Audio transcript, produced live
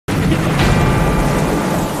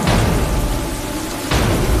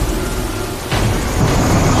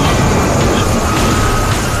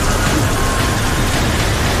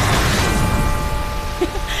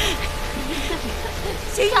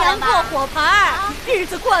果盘，日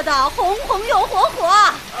子过得红红又火火。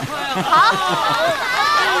好。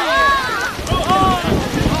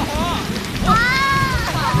慢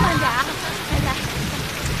点啊，来。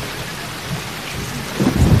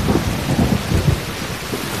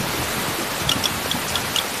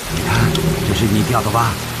你看，这是你钓的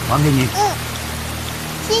吧？还给你。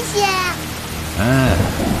谢谢。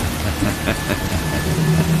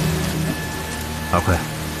二奎，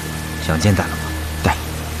想煎带了吗？带。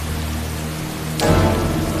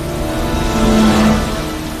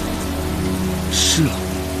是了，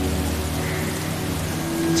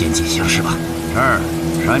见机行事吧。是，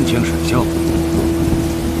山清水秀。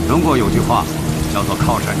中国有句话叫做“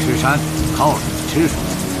靠山吃山，靠水吃水”。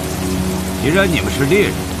既然你们是猎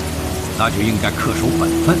人，那就应该恪守本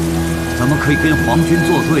分，怎么可以跟皇军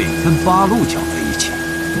作对，跟八路搅在一起？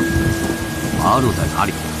八路在哪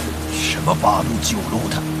里？什么八路九路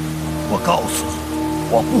的？我告诉你，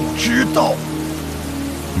我不知道。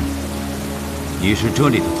你是这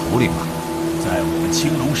里的头领吗？在我们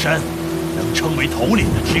青龙山，能称为头领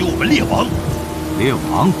的只有我们猎王。猎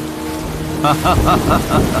王？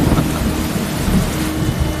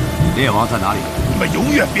猎王在哪里？你们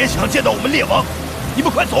永远别想见到我们猎王！你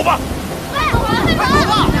们快走吧！快走吧！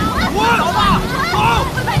走吧！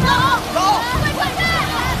快走！走！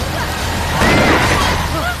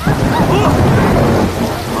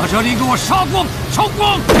把这里给我杀光！烧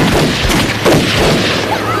光！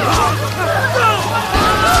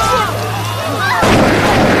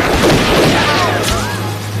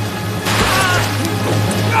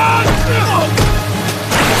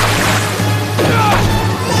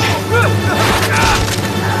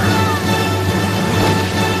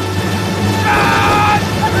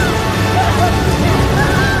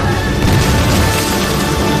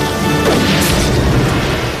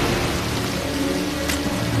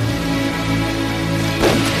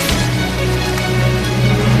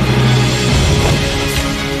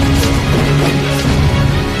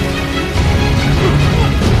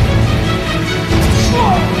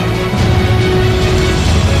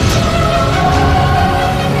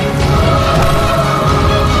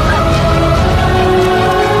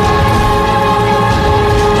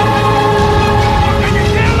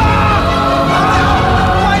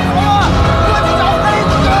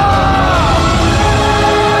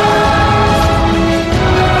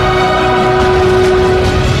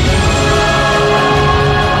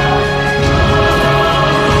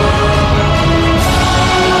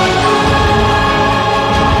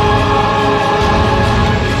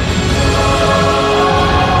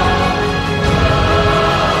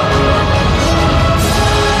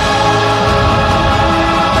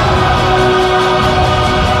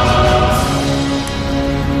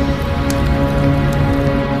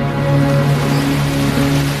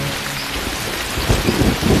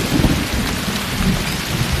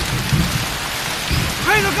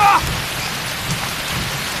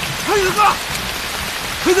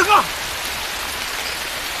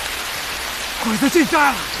鬼子进寨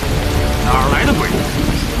了！哪儿来的鬼？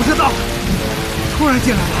不知道，突然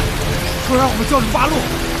进来了，说让我们交出八路，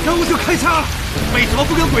然后就开枪了。为什么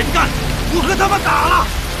不跟鬼子干？我和他们打了，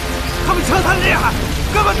他们枪太厉害，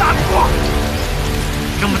根本打不过。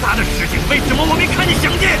这么大的事情，为什么我没看见响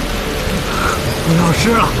箭？不要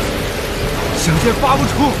失了，响箭发不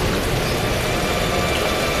出。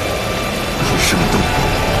生动，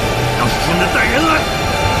让孙子带人来。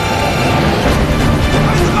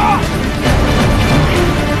孩子哥！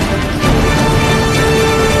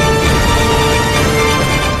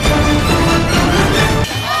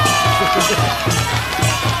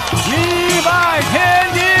一拜天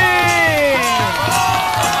地，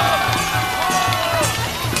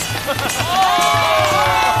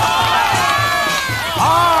二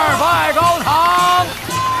拜高堂，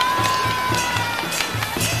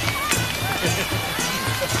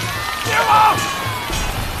别往！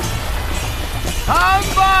三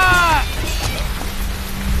拜。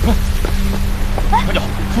快点，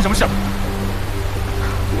出什么事了？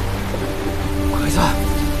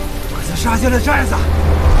鬼子杀进了寨子。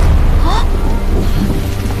啊！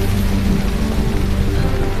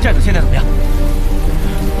寨子现在怎么样？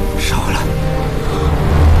烧了，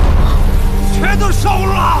全都烧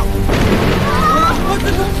了。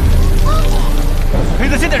黑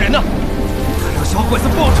子现在人呢？他让小鬼子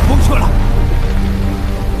报仇去了。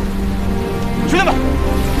兄弟们，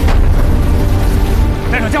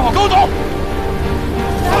带上家伙跟我走。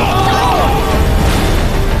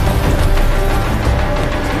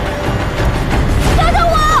等等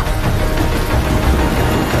我！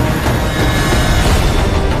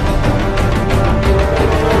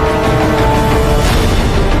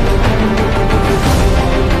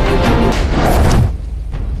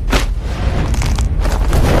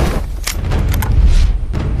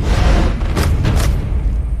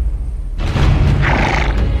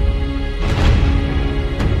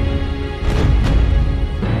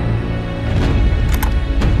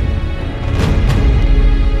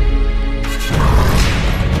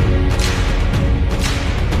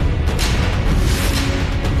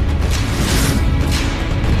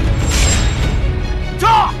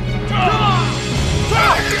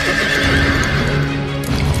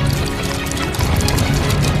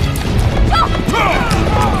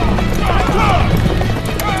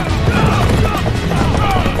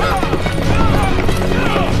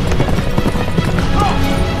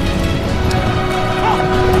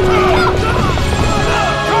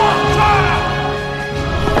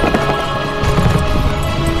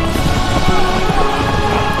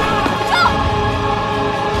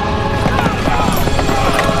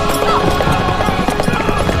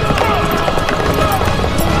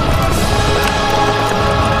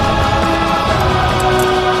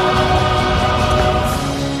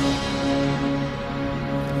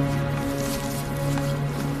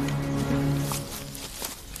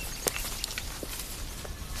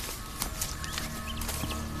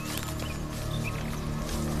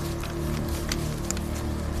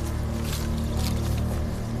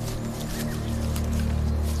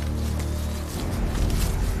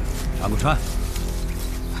过川。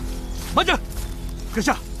慢着，阁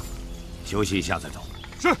下，休息一下再走。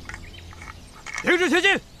是。停止前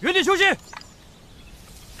进，原地休息。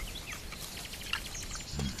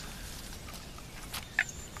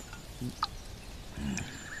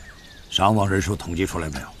伤亡人数统计出来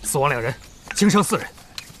没有？死亡2人，轻伤4人。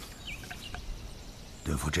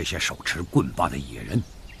对付这些手持棍把的野人，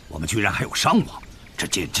我们居然还有伤亡，这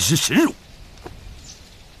简直是耻辱！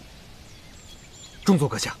中佐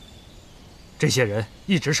阁下，这些人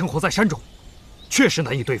一直生活在山中，确实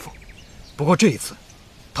难以对付。不过这一次，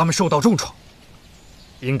他们受到重创，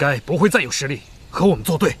应该不会再有实力和我们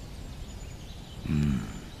作对。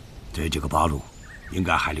这几个八路应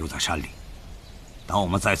该还留在山里。当我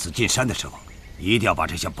们再次进山的时候，一定要把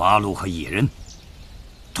这些八路和野人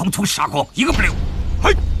统统杀光，一个不留。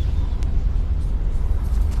嘿！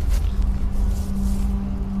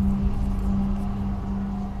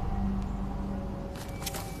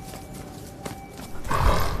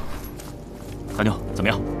大牛，怎么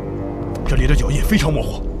样？这里的脚印非常模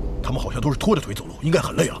糊，他们好像都是拖着腿走路，应该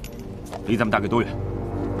很累了。离咱们大概多远？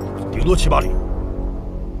顶多7、8里。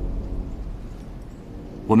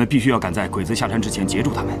我们必须要赶在鬼子下山之前截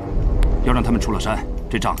住他们，要让他们出了山，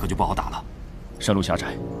这仗可就不好打了。山路狭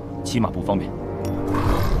窄，骑马不方便。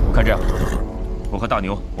我看这样，我和大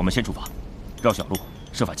牛，我们先出发，绕小路，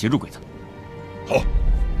设法截住鬼子。好，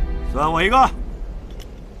算我一个。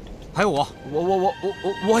还有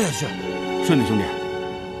我也去。顺子兄弟，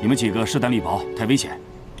你们几个势单力薄，太危险。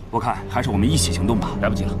我看还是我们一起行动吧。来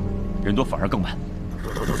不及了，人多反而更慢。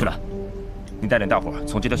队长，你带领大伙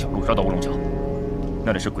从这条小路绕到卧龙桥。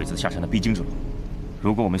那里是鬼子下山的必经之路，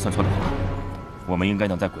如果我没算错的话，我们应该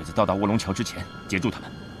能在鬼子到达卧龙桥之前截住他们。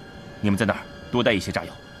你们在那儿多带一些炸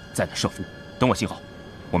药，在那设伏，等我信号，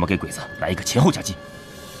我们给鬼子来一个前后夹击。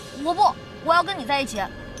我不，我要跟你在一起。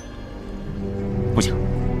不行，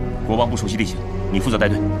国王不熟悉地形，你负责带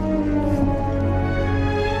队。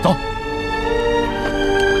走。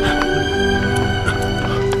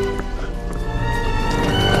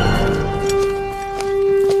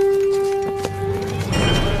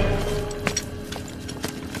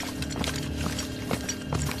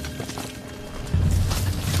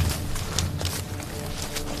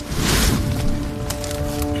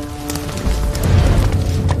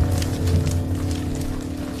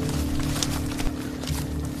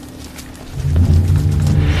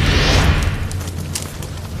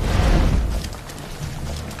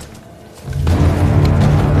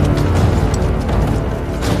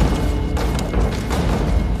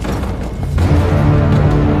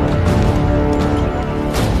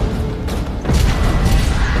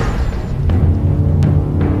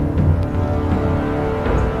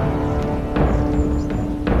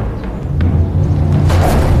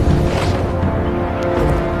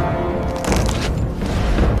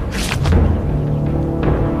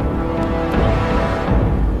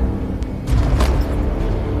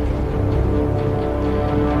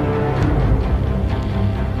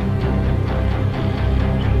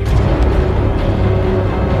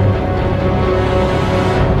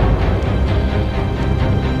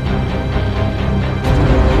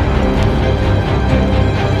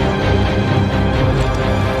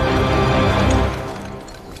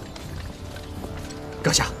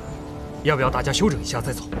要不要大家休整一下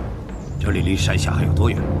再走？这里离山下还有多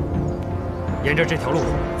远？沿着这条路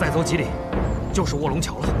再走几里，就是卧龙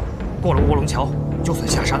桥了。过了卧龙桥，就算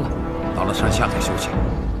下山了。到了山下再休息，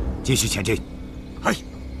继续前进。嗨，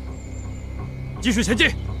继续前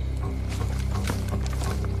进。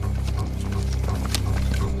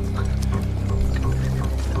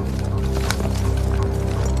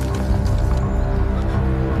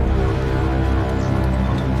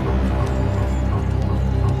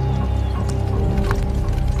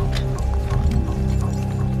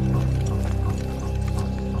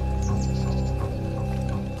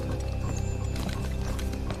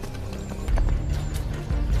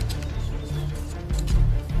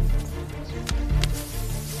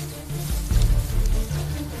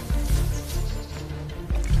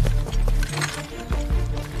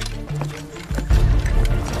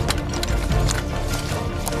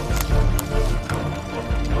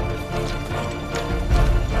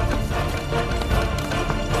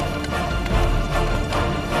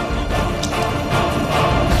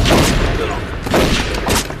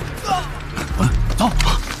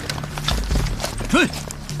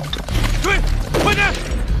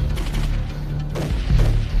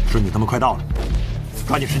快到了，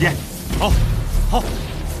抓紧时间。好，好。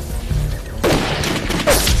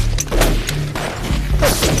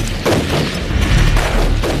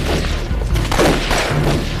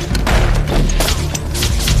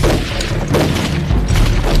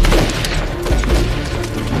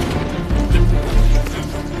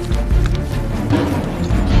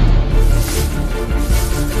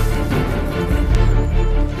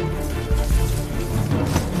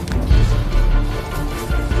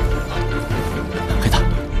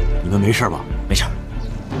事吧？没事。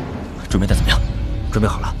准备的怎么样？准备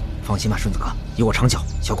好了。放心吧，顺子哥，有我长脚，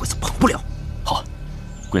小鬼子跑不了。好，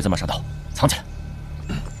鬼子马上到，藏起来。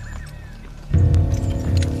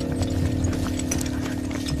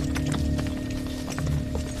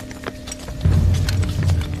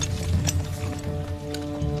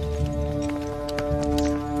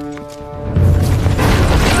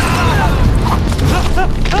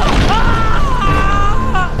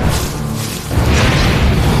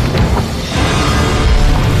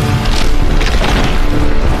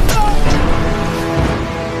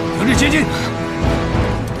接近！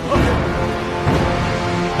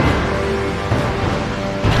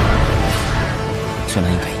孙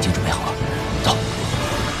兰应该已经准备好了，走。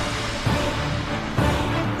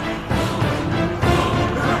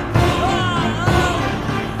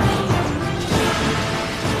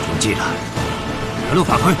听计了，原路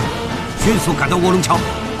返回，迅速赶到卧龙桥，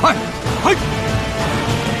快！快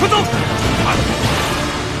走！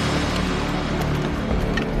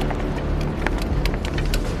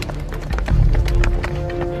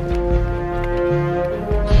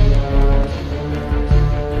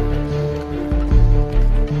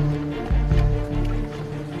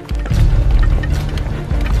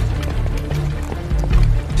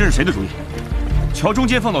这是谁的主意？桥中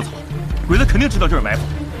间放稻草，鬼子肯定知道这是埋伏。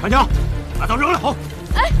船长，把刀扔了！好。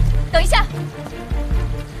哎，等一下，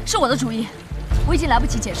是我的主意，我已经来不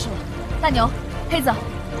及解释了。大牛、黑子，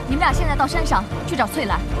你们俩现在到山上去找翠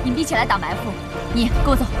兰，隐蔽起来打埋伏。你跟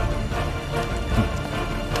我走。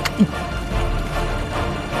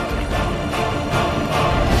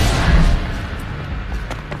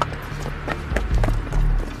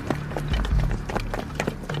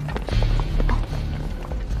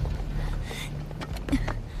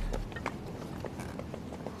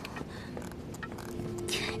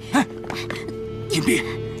隐蔽，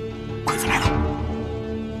鬼子来了！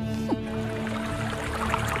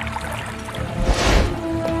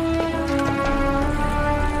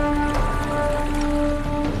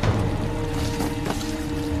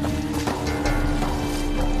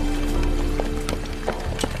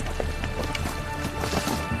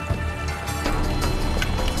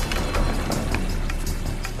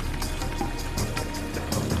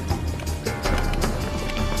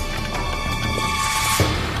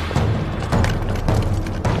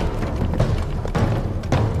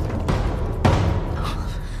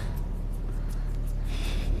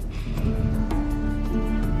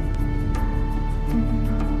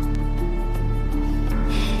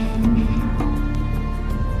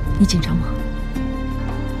你紧张吗？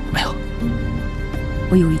没有。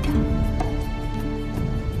我有一点。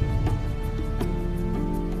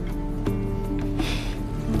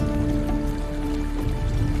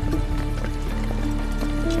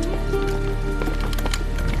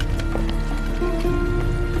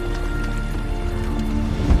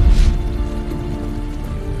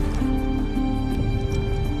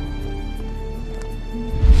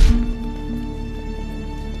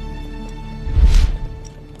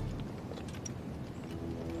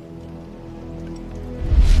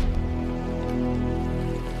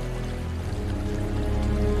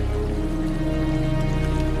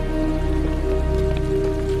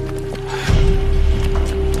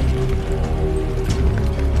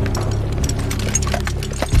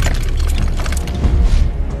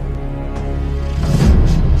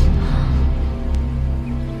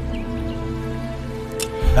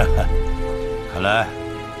看来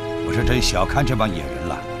我是真小看这帮野人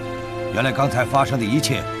了。原来刚才发生的一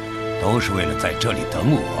切，都是为了在这里等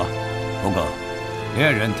我。不过，猎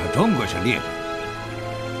人他终归是猎人。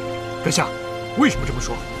阁下，为什么这么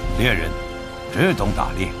说？猎人只懂打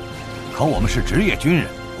猎，可我们是职业军人，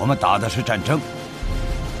我们打的是战争，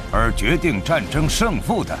而决定战争胜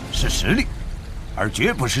负的是实力，而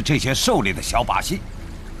绝不是这些狩猎的小把戏。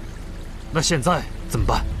那现在怎么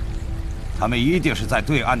办？他们一定是在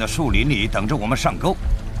对岸的树林里等着我们上钩。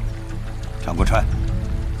长谷川，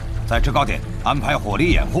在制高点安排火力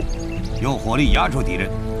掩护，用火力压住敌人，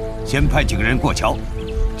先派几个人过桥，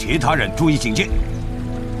其他人注意警戒。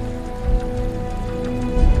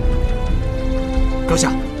阁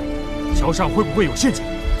下，桥上会不会有陷阱？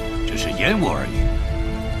只是烟雾而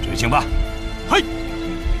已。执行吧。嘿，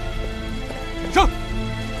上！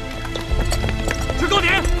制高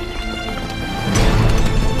点！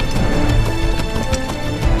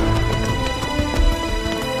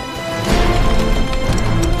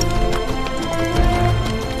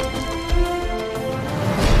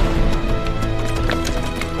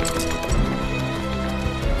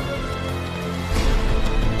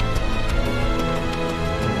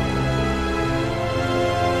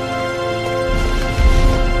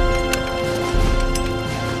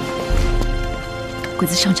鬼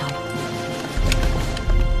子上朝了。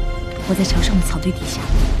我在桥上的草堆底下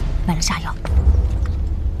买了炸药。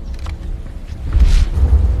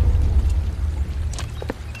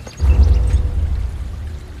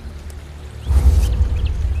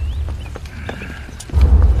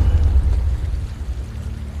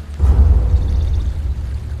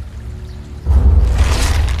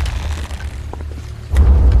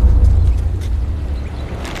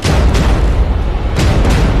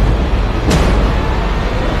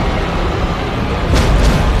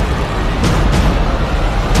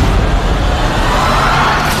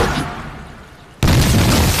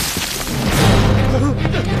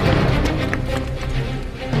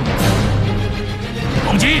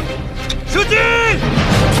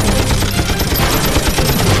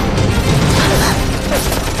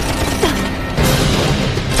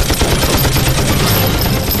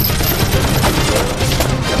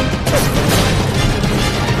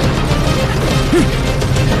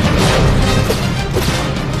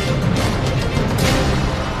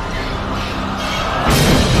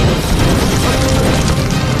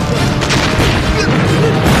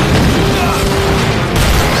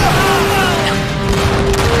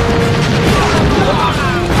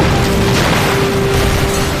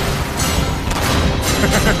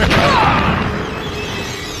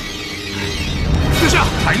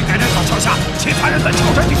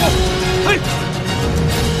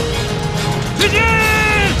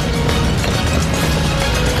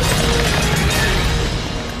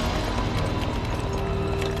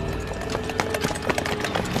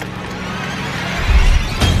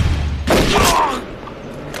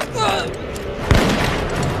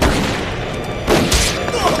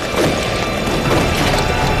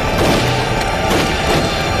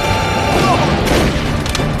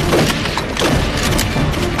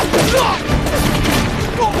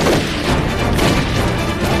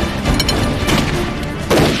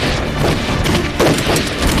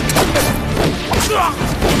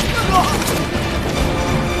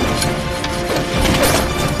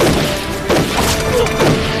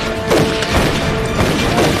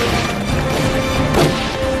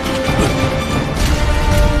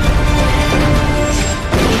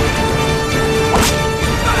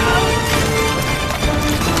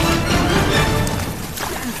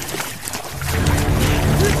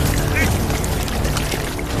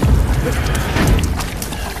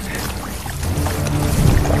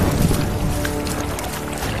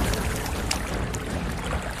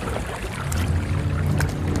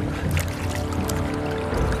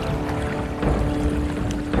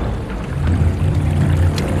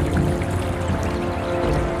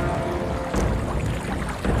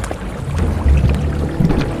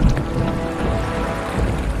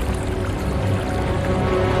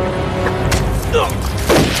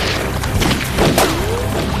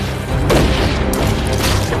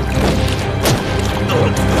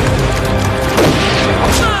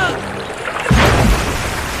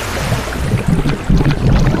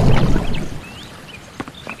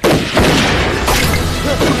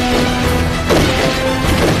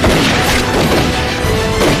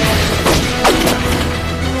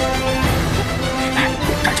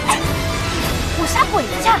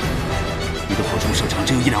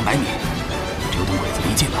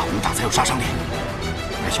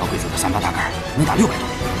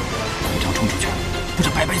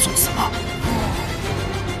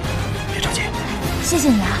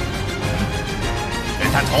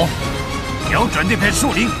那片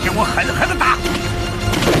树林，给我狠狠的打！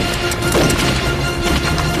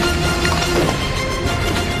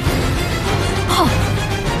炮！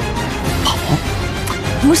炮？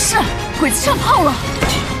不是，鬼子上炮了！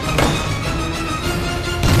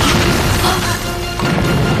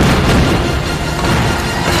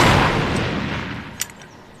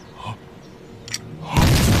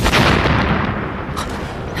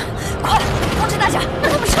快，通知大家，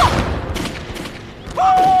让他们撤！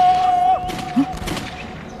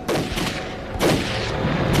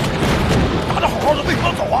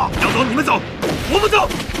要走你们走，我不走。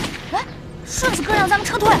哎，顺子哥让咱们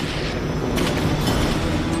撤退。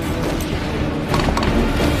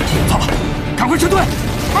走吧，赶快撤退！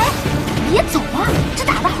哎，别走啊！这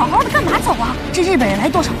打得好好的，干嘛走啊？这日本人来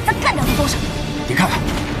多少，咱干掉他多少。你看看，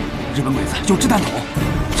日本鬼子有掷弹筒，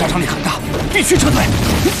杀伤力很大，必须撤退。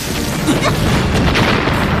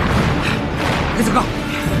黑子哥，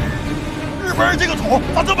日本人这个桶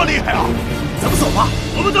咋这么厉害啊？咱们走吧，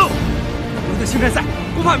我们走。我们的新战赛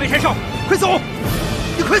不怕没柴烧，快走！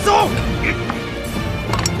你快走！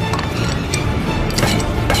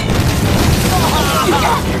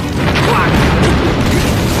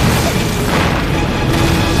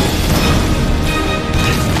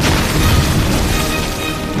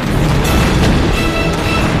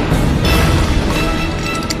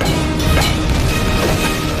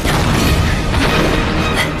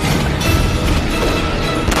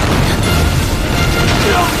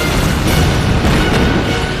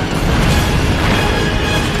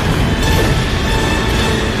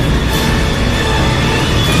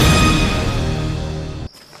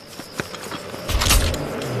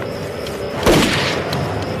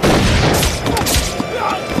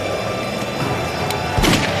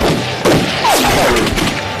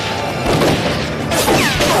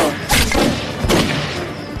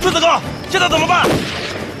现在怎么办？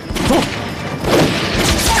走！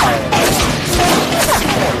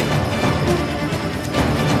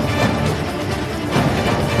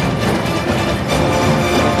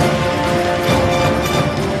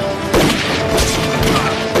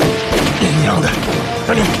你娘的！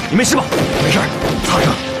大牛，你没事吧？没事，擦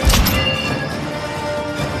上。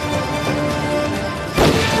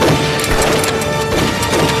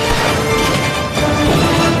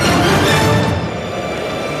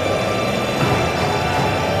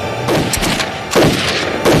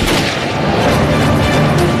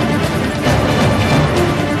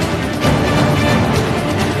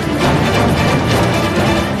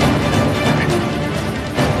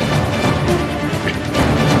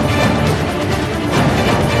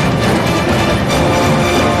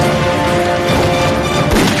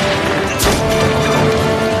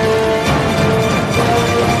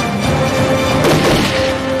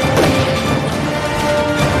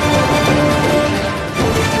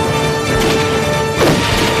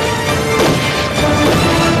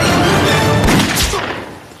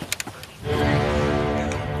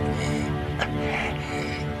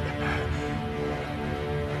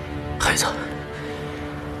 孩子，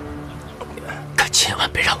可千万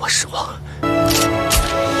别让我失望。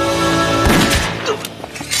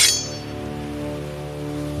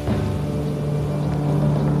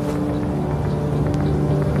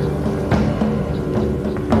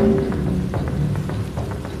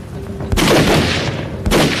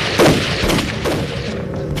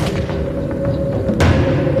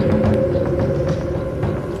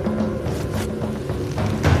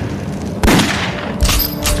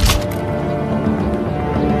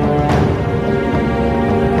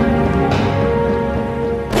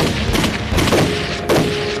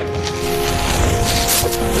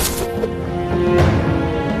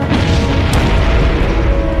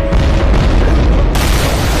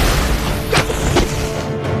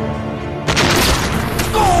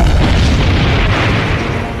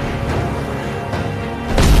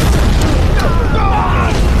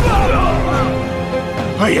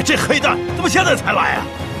哎呀，这黑蛋怎么现在才来啊？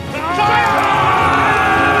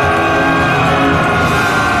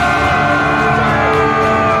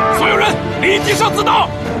所有人立即上刺刀！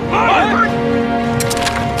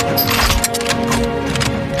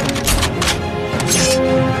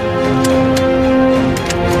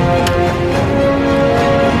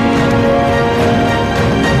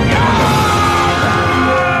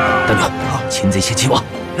大牛，擒贼先擒王。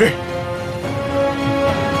是。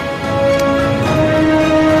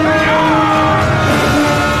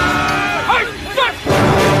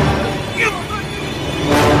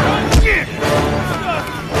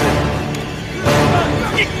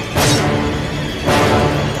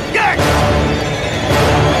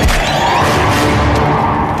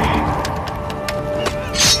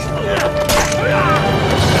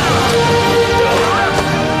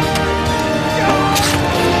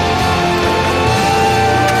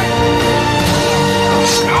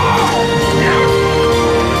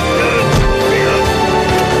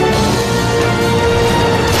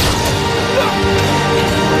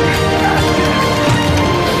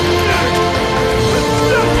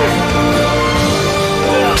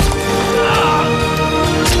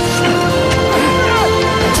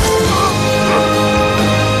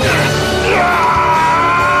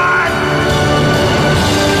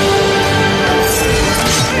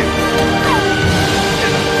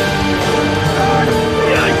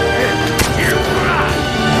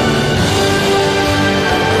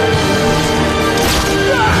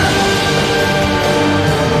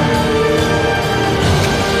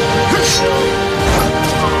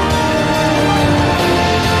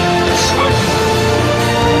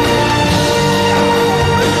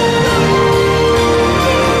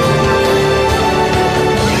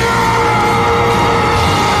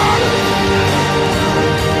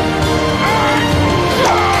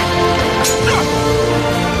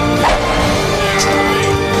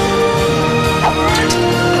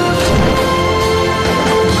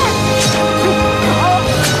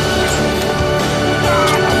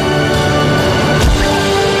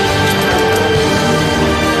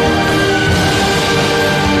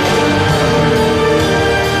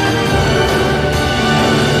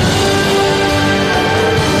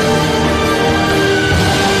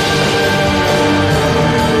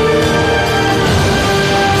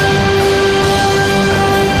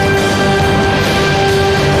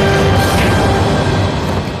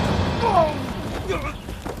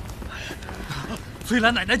 翠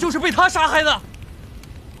兰奶奶就是被他杀害的。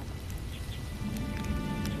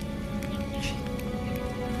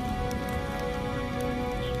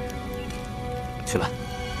翠兰，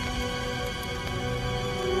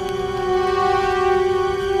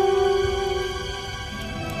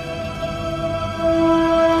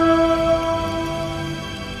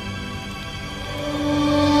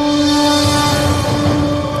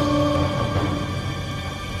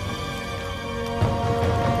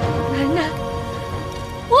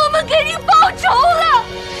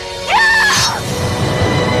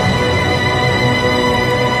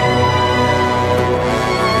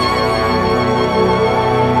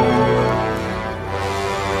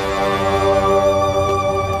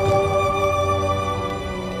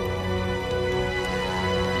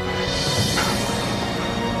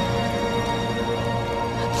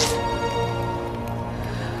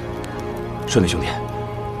顺利，兄弟。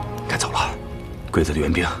该走了，鬼子的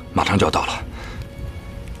援兵马上就要到了。